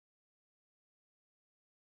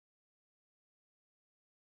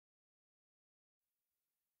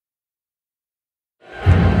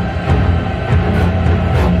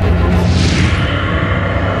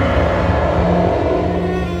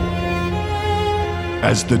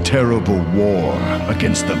As the terrible war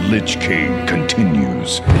against the Lich King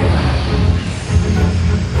continues,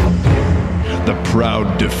 the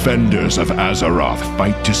proud defenders of Azaroth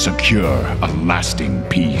fight to secure a lasting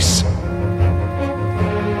peace.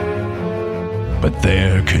 But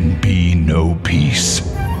there can be no peace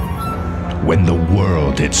when the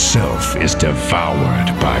world itself is devoured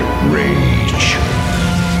by rage.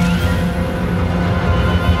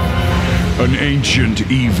 An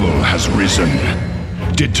ancient evil has risen,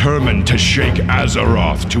 determined to shake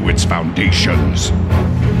Azaroth to its foundations.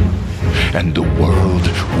 And the world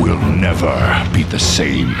will never be the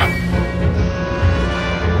same.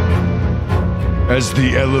 As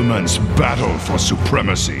the elements battle for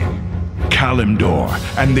supremacy, Kalimdor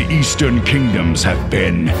and the Eastern Kingdoms have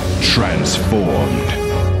been transformed.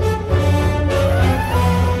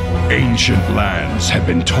 Ancient lands have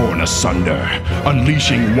been torn asunder,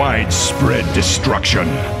 unleashing widespread destruction.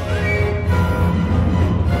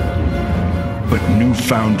 But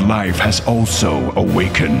newfound life has also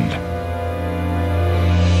awakened.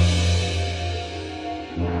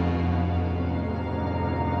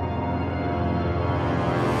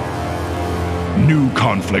 New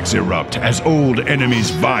conflicts erupt as old enemies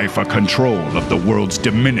vie for control of the world's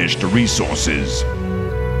diminished resources.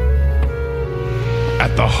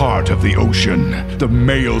 At the heart of the ocean, the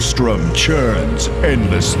maelstrom churns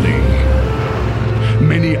endlessly.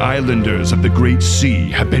 Many islanders of the Great Sea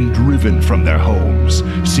have been driven from their homes,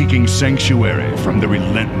 seeking sanctuary from the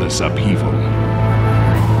relentless upheaval.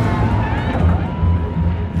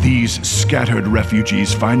 These scattered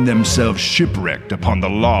refugees find themselves shipwrecked upon the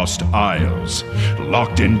Lost Isles,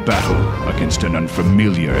 locked in battle against an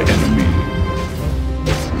unfamiliar enemy.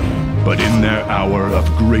 But in their hour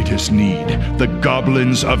of greatest need, the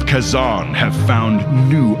goblins of Kazan have found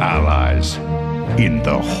new allies in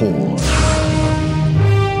the Horde.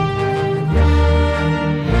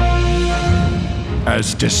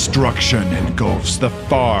 As destruction engulfs the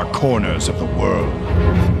far corners of the world,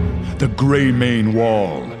 the Greymane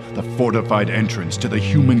Wall, the fortified entrance to the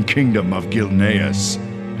human kingdom of Gilneas,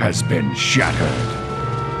 has been shattered.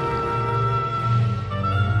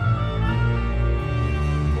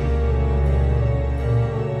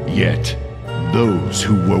 Yet, those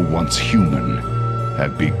who were once human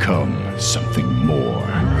have become something more.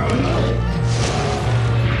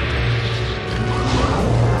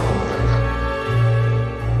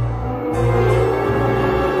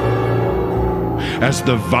 As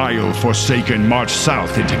the vile Forsaken march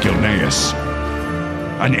south into Gilneas,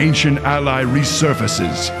 an ancient ally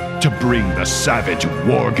resurfaces to bring the savage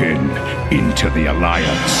Worgen into the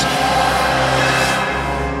Alliance.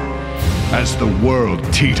 As the world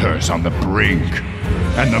teeters on the brink,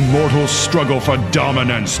 and the mortal struggle for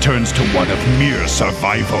dominance turns to one of mere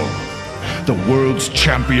survival, the world's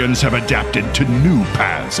champions have adapted to new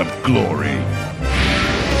paths of glory.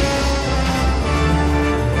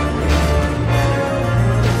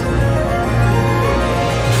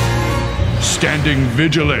 Standing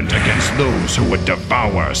vigilant against those who would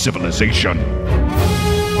devour civilization.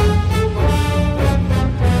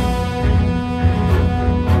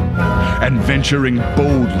 And venturing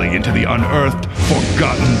boldly into the unearthed,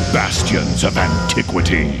 forgotten bastions of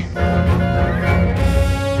antiquity.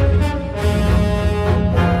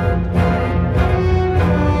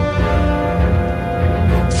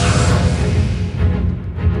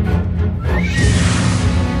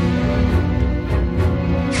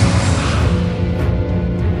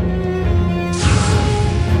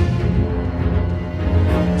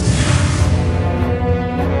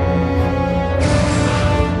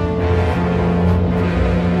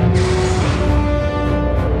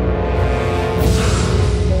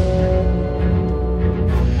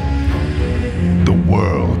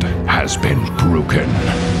 Has been broken.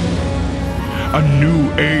 A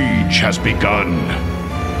new age has begun.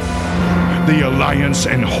 The Alliance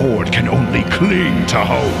and Horde can only cling to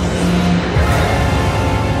hope.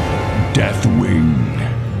 Deathwing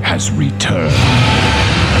has returned.